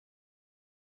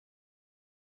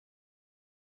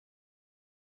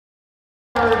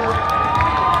3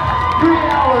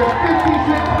 hours, 56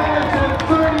 minutes and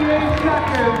 38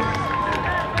 seconds.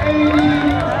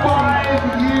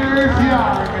 85 years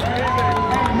young.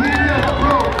 And he just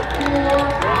broke 4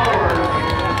 hours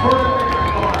for a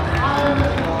marathon.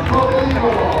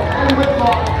 Unbelievable. Ed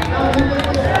Whitlock does it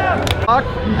again.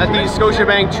 At the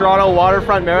Scotiabank Toronto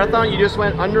Waterfront Marathon, you just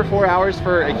went under 4 hours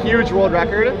for a huge world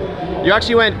record. You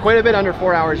actually went quite a bit under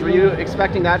 4 hours. Were you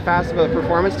expecting that fast of a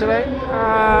performance today?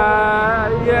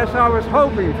 Yes, I was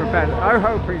hoping for better. I was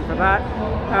hoping for that.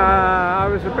 I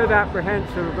was a bit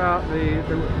apprehensive about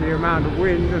the amount of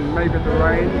wind and maybe the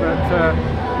rain, but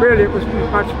really it was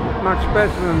much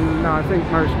better than I think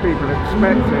most people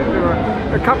expected. There were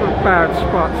a couple of bad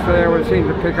spots there where it seemed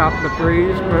to pick up the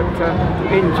breeze, but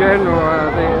in general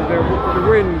the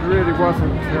wind really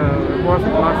wasn't much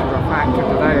of a factor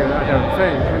today, I don't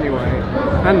think, anyway.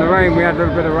 And the rain, we had a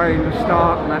little bit of rain to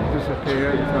start and that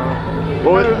disappeared.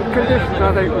 So the conditions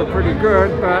I think were pretty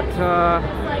good, but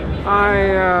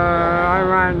I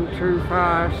ran too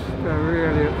fast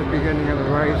really at the beginning of the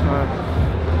race.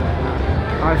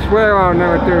 I swear I'll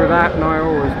never do that, and I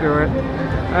always do it.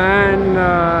 And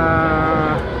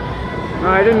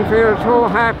I didn't feel at all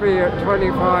happy at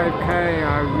 25k.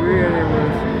 I really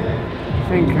was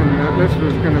thinking that this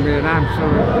was going to be an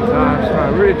absolute disaster. I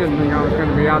really didn't think I was going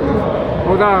to be under,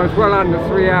 although I was well under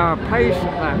 3 hour pace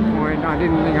at that point. I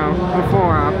didn't think I was the 4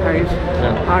 hour pace.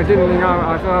 Yeah. I didn't think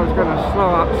I thought I was going to slow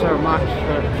up so much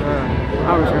that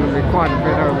I was going to be quite a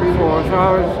bit over 4. So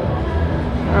I was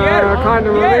kind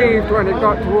of relieved when it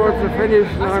got towards the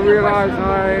finish and I realized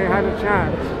I had a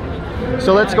chance.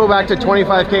 So let's go back to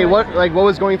 25k. What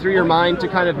was going through your mind to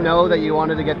kind of know that you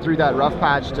wanted to get through that rough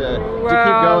patch to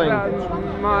keep going?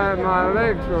 My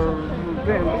legs were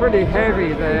getting pretty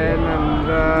heavy then, and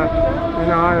you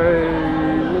know,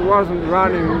 I wasn't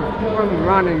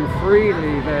running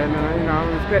freely then. I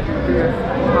was getting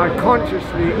I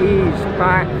consciously eased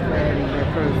back then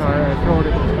because I thought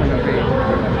it was going to be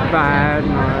bad,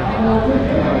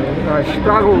 and I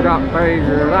struggled up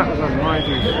Bayview. That was a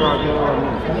mighty struggle.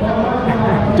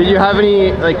 Did you have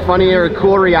any funny or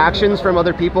cool reactions from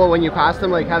other people when you passed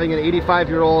them, like having an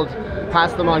 85-year-old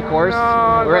pass them on course? No,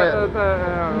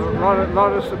 a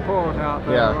lot of support out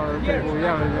there. Yeah. A lot of people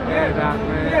yelling at me,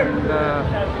 and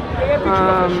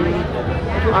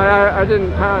I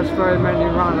didn't pass very many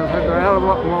runners. I had a hell of a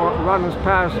lot more runners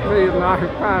past me than I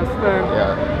passed them.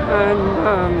 Yeah. And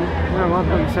one of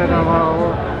them said, I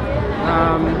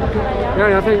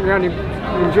think in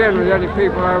general, the only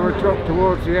people I overtook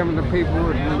towards the end of the people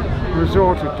who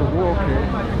resorted to walking.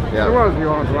 Yeah. There was the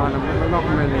odd runner, but not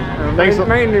many.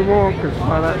 Mainly walkers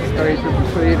by that stage of the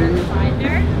proceedings.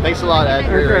 Thanks a lot, Ed.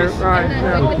 Okay, right.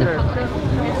 Yeah, okay.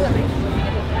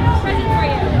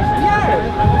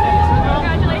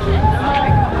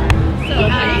 Congratulations. Do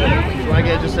you want to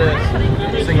get just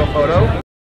a single photo?